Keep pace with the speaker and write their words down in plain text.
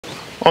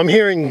I'm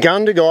here in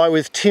Gundagai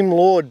with Tim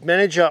Lord,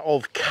 manager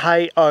of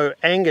KO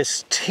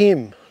Angus.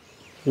 Tim,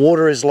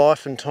 water is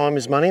life and time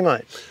is money,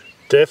 mate.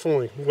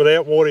 Definitely.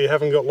 Without water, you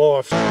haven't got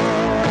life.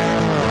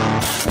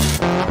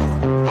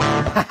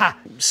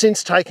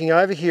 Since taking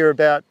over here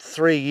about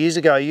 3 years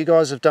ago, you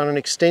guys have done an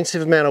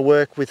extensive amount of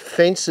work with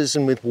fences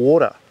and with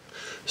water.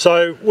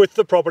 So with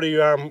the property,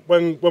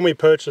 when we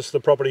purchased the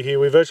property here,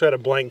 we virtually had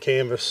a blank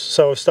canvas.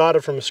 So I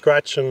started from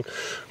scratch and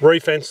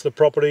re-fenced the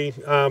property,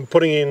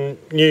 putting in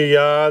new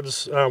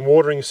yards,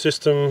 watering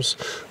systems,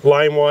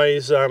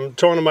 laneways,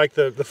 trying to make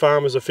the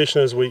farm as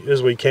efficient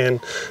as we can,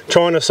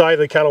 trying to save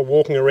the cattle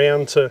walking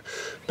around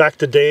back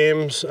to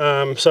dams.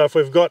 So if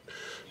we've got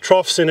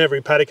troughs in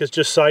every paddock, it's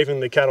just saving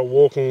the cattle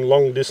walking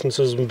long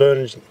distances and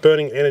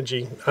burning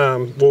energy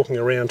walking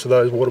around to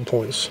those water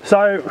points.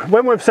 So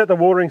when we've set the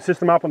watering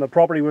system up on the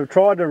property, we've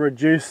tried to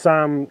reduce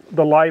the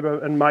labour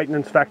and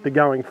maintenance factor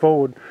going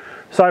forward.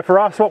 So for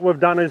us, what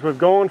we've done is we've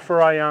gone for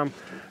a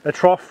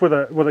trough with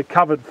a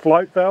covered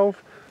float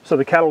valve, so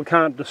the cattle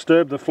can't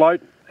disturb the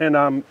float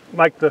and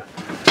make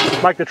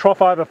the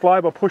trough overflow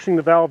by pushing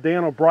the valve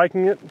down or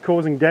breaking it,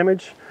 causing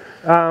damage.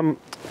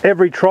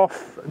 Every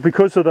trough,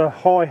 because of the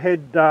high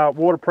head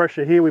water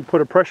pressure here, we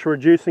put a pressure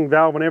reducing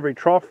valve on every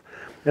trough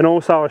and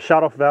also a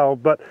shut-off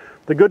valve. But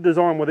the good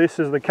design with this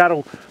is the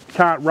cattle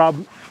can't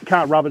rub,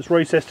 it's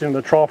recessed into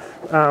the trough.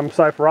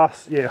 So for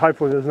us, yeah,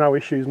 hopefully there's no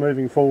issues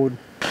moving forward.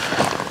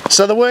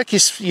 So the work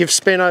you've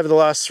spent over the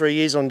last 3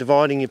 years on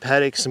dividing your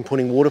paddocks and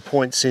putting water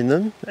points in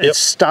them, it's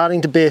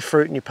starting to bear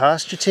fruit in your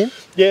pasture, Tim?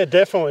 Yeah,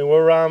 definitely.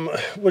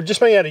 We're just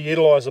being able to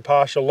utilise the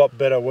pasture a lot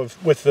better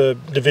with the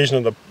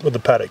division of the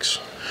paddocks.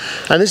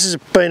 And this has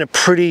been a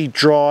pretty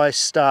dry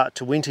start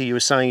to winter. You were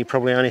saying you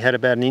probably only had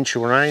about an inch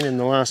of rain in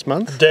the last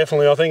month?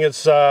 Definitely. I think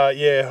it's,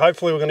 yeah,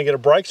 hopefully we're going to get a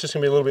break. It's just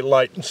going to be a little bit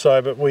late,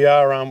 but we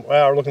are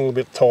looking a little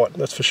bit tight,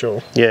 that's for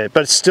sure. Yeah,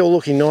 but it's still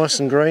looking nice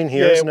and green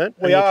here, isn't it?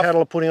 And your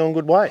cattle are putting on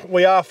good weight.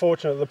 We are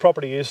fortunate. The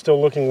property is still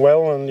looking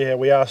well, and yeah,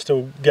 we are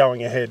still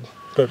going ahead,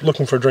 but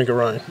looking for a drink of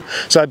rain.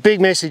 So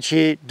big message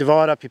here,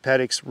 divide up your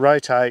paddocks,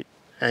 rotate,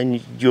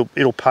 and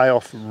it'll pay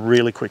off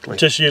really quickly.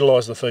 Just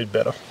utilise the feed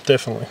better,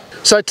 definitely.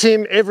 So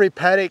Tim, every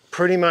paddock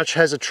pretty much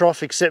has a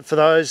trough except for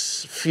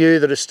those few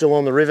that are still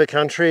on the river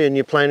country, and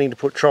you're planning to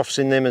put troughs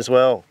in them as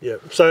well. Yeah,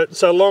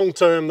 so long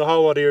term, the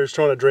whole idea is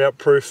trying to drought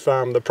proof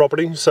the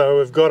property. So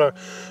we've got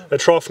a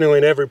trough nearly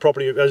in every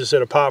property, as I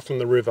said, apart from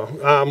the river.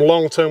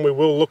 Long term, we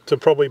will look to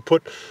probably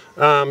put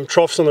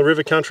troughs on the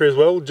river country as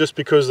well, just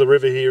because the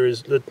river here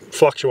it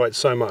fluctuates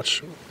so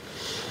much.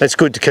 It's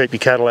good to keep your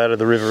cattle out of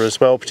the river as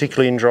well,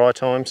 particularly in dry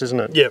times, isn't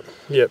it?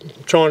 Yeah.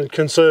 Try and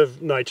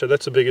conserve nature,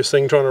 that's the biggest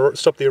thing, trying to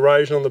stop the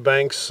erosion on the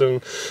banks and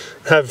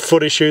have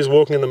foot issues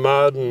walking in the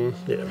mud.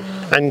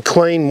 And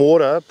clean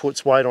water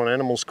puts weight on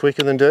animals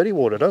quicker than dirty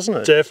water, doesn't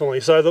it?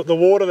 Definitely. So the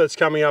water that's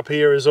coming up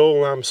here is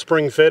all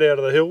spring fed out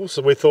of the hills,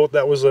 so we thought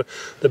that was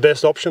the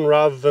best option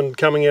rather than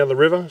coming out of the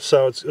river.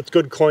 So it's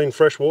good, clean,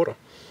 fresh water.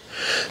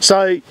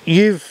 So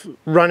you've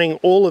running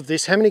all of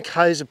this. How many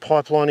Ks of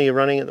pipeline are you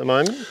running at the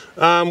moment?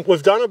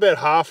 We've done about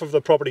half of the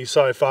property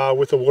so far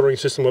with the watering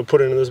system we've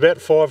put in, and there's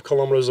about 5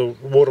 kilometres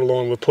of water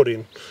line we've put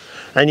in.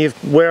 And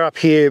we're up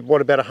here,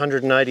 what, about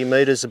 180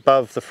 metres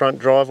above the front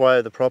driveway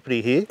of the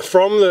property here?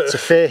 It's a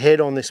fair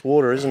head on this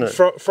water, isn't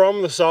it?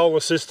 From the solar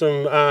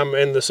system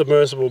and the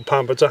submersible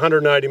pump, it's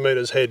 180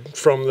 metres head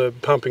from the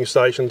pumping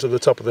station to the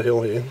top of the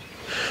hill here.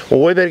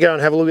 Well, we better go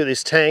and have a look at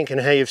this tank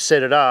and how you've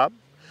set it up,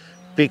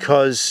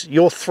 because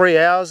you're 3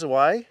 hours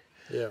away,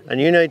 and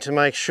you need to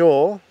make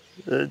sure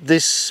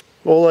that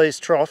all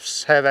these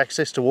troughs have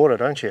access to water,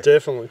 don't you?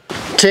 Definitely.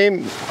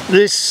 Tim,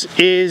 this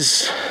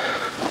is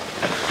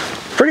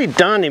pretty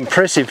darn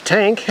impressive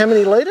tank. How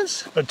many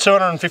litres? A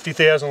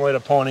 250,000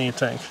 litre Pioneer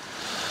tank.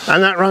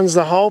 And that runs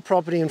the whole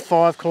property in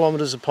 5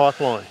 kilometres of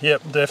pipeline?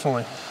 Yep,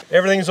 definitely.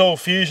 Everything's all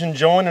fusion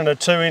joined in a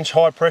 2-inch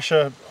high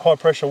pressure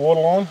water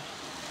line.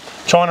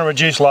 Trying to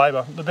reduce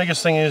labour. The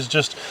biggest thing is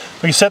just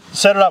we set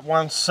it up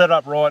once, set it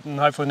up right, and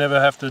hopefully never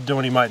have to do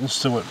any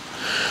maintenance to it.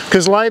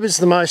 Because labour's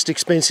the most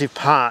expensive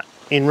part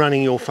in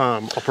running your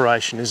farm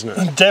operation, isn't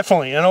it?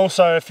 Definitely, and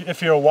also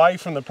if you're away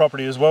from the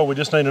property as well, we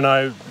just need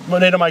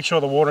to make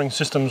sure the watering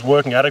system's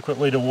working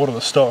adequately to water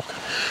the stock.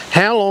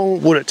 How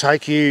long would it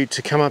take you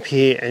to come up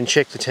here and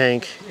check the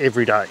tank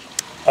every day?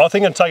 I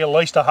think it'd take at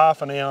least a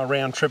half an hour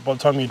round trip by the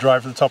time you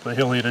drove to the top of the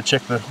hill here to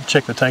check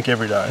the tank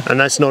every day. And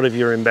that's not if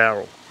you're in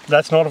barrel?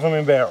 That's not if I'm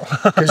in barrel.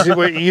 Because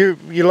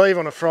you leave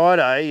on a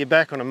Friday, you're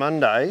back on a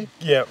Monday.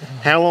 Yeah.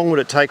 How long would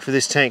it take for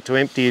this tank to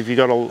empty if you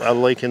got a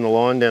leak in the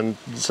line down,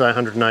 say,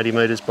 180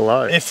 metres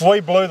below? If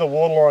we blew the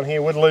water line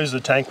here, we'd lose the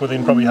tank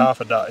within probably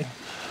half a day.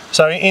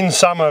 So in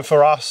summer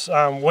for us,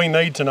 we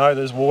need to know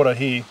there's water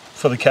here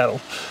for the cattle.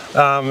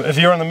 If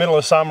you're in the middle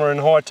of summer and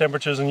high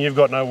temperatures and you've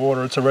got no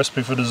water, it's a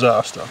recipe for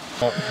disaster.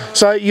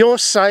 So you're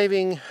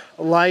saving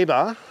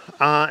labour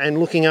and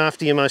looking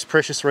after your most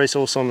precious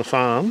resource on the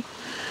farm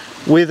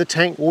with a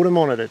tank water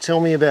monitor.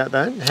 Tell me about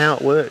that, how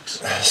it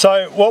works.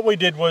 So what we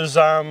did was,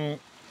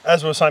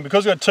 as we were saying,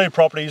 because we've got 2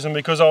 properties and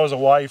because I was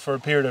away for a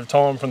period of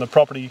time from the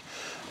property,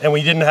 and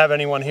we didn't have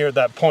anyone here at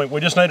that point. We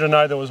just needed to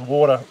know there was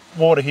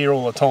water here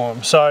all the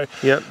time. So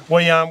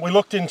we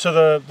looked into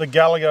the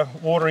Gallagher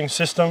watering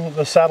system,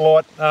 the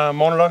satellite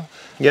monitor,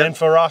 and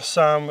for us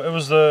it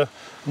was the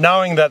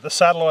knowing that the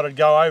satellite would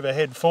go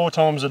overhead 4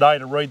 times a day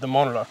to read the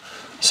monitor.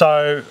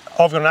 So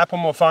I've got an app on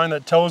my phone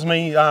that tells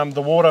me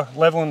the water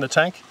level in the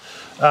tank,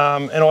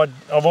 and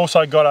I've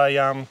also got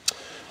a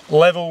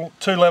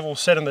 2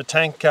 levels set in the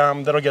tank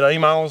that I get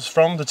emails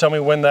from to tell me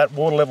when that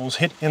water level's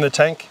hit in the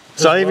tank.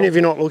 So even if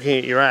you're not looking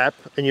at your app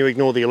and you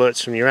ignore the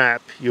alerts from your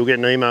app, you'll get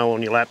an email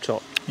on your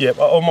laptop. Yeah,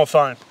 on my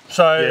phone.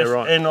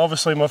 So and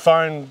obviously my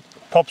phone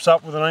pops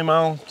up with an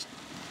email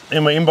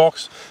in my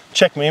inbox.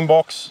 Check my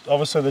inbox.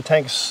 Obviously the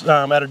tank's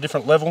at a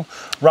different level.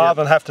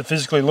 Rather than have to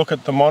physically look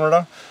at the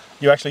monitor,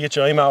 you actually get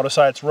your email to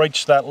say it's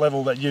reached that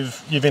level that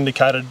you've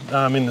indicated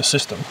in the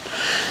system.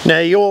 Now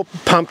you're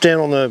pumped down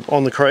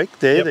on the creek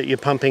there that you're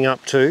pumping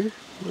up to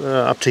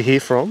here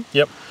from.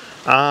 Yep.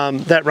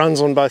 That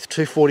runs on both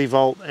 240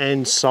 volt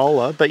and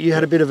solar, but you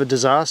had a bit of a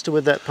disaster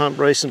with that pump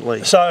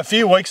recently. So a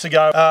few weeks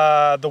ago,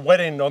 the wet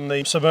end on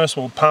the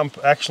submersible pump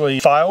actually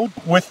failed.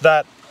 With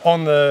that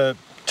on the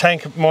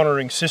tank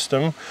monitoring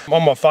system,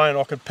 on my phone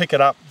I could pick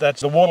it up that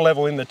the water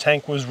level in the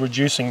tank was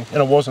reducing and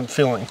it wasn't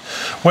filling.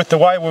 With the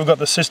way we've got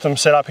the system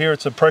set up here,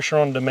 it's a pressure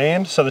on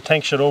demand, so the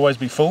tank should always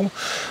be full.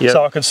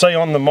 So I could see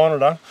on the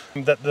monitor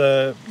that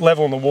the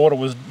level in the water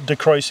was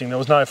decreasing. There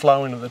was no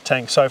flow into the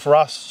tank. So for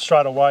us,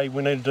 straight away,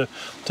 we needed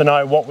to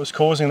know what was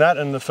causing that,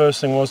 and the first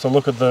thing was to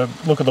look at the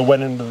wet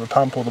end of the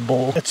pump or the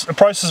bore. It's a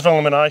process of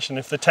elimination.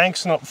 If the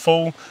tank's not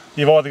full,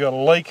 you've either got a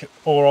leak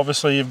or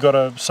obviously you've got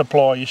a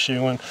supply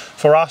issue, and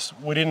for us,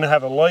 we didn't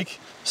have a leak,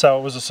 so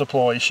it was a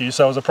supply issue.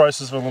 So it was a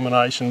process of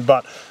elimination,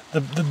 but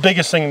the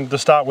biggest thing to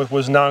start with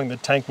was knowing the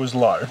tank was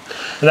low.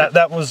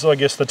 That was, I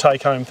guess, the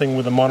take-home thing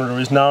with the monitor,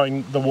 is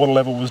knowing the water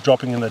level was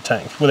dropping in the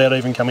tank without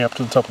even coming up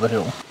to the top of the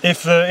hill.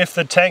 If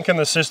the tank and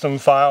the system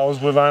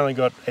fails, we've only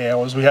got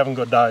hours, we haven't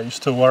got days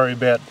to worry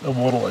about a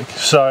water leak.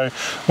 So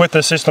with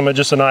the system, it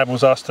just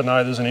enables us to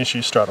know there's an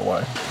issue straight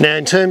away. Now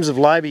in terms of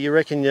labour, you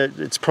reckon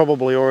it's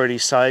probably already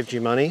saved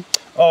you money?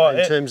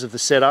 In terms of the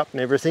setup and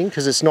everything,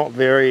 because it's not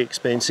very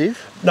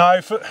expensive?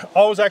 No,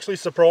 I was actually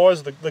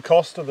surprised the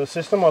cost of the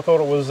system. I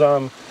thought it was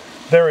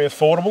very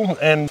affordable,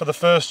 and for the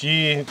first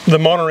year the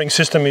monitoring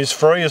system is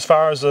free as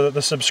far as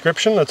the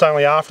subscription. It's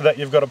only after that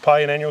you've got to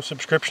pay an annual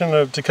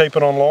subscription to keep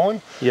it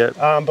online.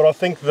 But I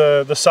think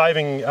the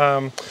saving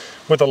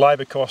with the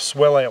labour costs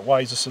well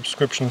outweighs the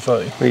subscription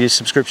fee. Well, your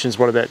subscription's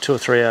what, about 2 or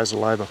 3 hours of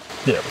labour?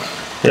 Yeah,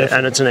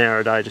 and it's an hour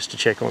a day just to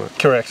check on it.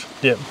 Correct.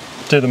 Yeah.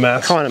 Do the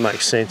maths. Kind of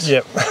makes sense.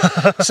 Yep.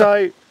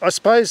 So I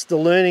suppose the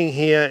learning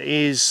here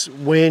is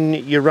when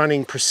you're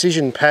running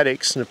precision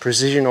paddocks and a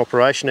precision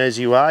operation as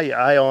you are, you're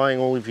AIing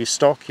all of your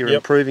stock, you're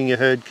improving your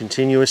herd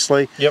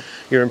continuously,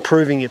 you're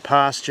improving your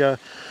pasture,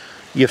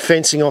 you're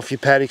fencing off your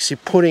paddocks, you're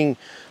putting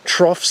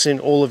troughs in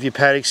all of your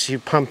paddocks, you're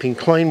pumping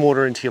clean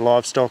water into your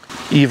livestock.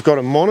 You've got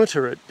to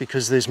monitor it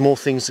because there's more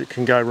things that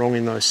can go wrong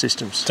in those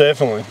systems.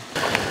 Definitely.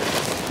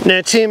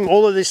 Now Tim,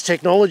 all of this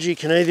technology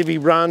can either be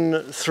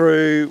run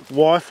through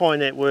Wi-Fi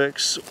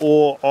networks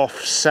or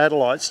off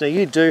satellites. Now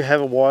you do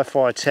have a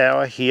Wi-Fi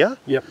tower here.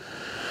 Yep.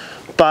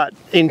 But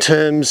in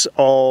terms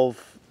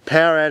of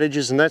power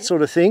outages and that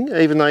sort of thing,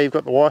 even though you've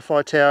got the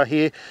Wi-Fi tower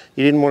here,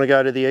 you didn't want to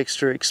go to the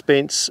extra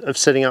expense of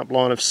setting up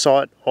line of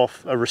sight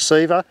off a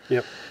receiver.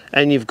 Yep.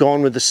 And you've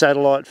gone with the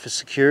satellite for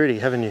security,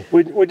 haven't you?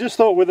 We just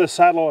thought with a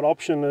satellite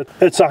option that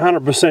it's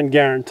 100%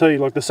 guaranteed.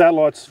 Like the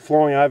satellite's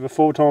flying over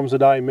 4 times a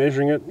day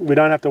measuring it. We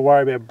don't have to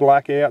worry about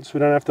blackouts. We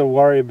don't have to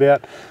worry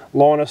about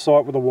line of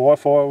sight with the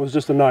Wi-Fi. It was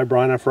just a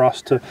no-brainer for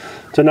us to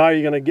know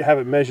you're going to have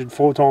it measured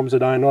 4 times a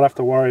day and not have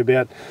to worry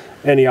about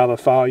any other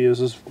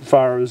failures as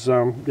far as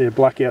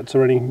blackouts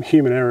or any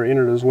human error in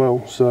it as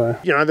well. So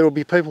you know, there will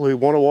be people who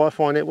want a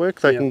Wi-Fi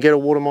network. They can get a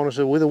water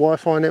monitor with a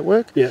Wi-Fi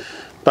network. Yeah.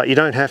 But you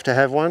don't have to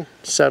have one.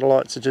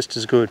 Satellites are just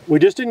as good. We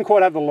just didn't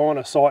quite have the line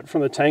of sight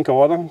from the tank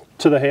either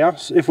to the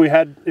house. If we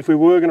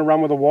were going to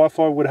run with a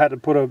Wi-Fi, we'd have to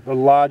put a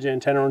large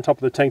antenna on top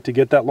of the tank to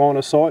get that line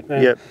of sight.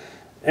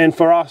 And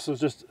for us,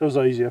 it was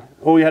easier.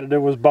 All you had to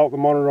do was bolt the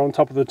monitor on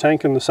top of the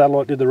tank and the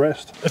satellite did the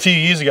rest. A few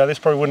years ago, this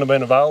probably wouldn't have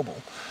been available.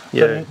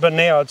 But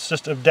now it's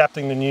just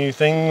adapting to new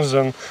things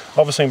and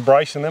obviously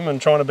embracing them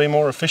and trying to be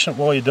more efficient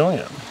while you're doing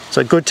it.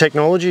 So good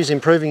technology is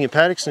improving your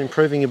paddocks and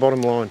improving your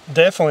bottom line.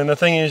 Definitely, and the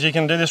thing is you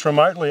can do this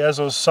remotely. As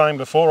I was saying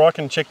before, I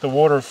can check the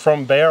water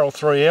from barrel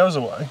 3 hours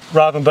away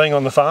rather than being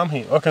on the farm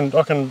here. I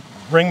can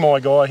ring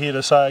my guy here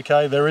to say,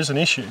 okay, there is an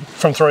issue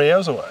from 3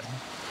 hours away.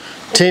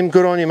 Tim,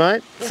 good on you,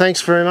 mate.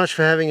 Thanks very much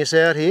for having us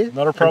out here.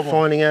 Not a problem. And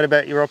finding out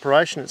about your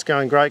operation. It's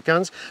going great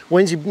guns.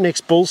 When's your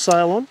next bull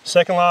sale on?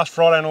 Second last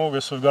Friday in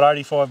August. We've got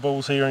 85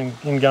 bulls here in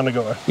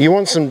Gundagai. You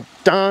want some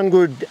darn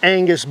good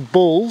Angus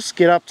bulls,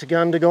 get up to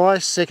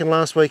Gundagai, second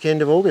last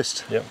weekend of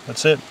August. Yep,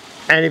 that's it.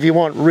 And if you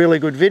want really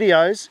good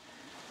videos,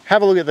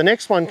 have a look at the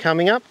next one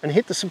coming up and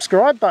hit the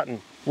subscribe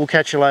button. We'll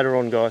catch you later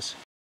on, guys.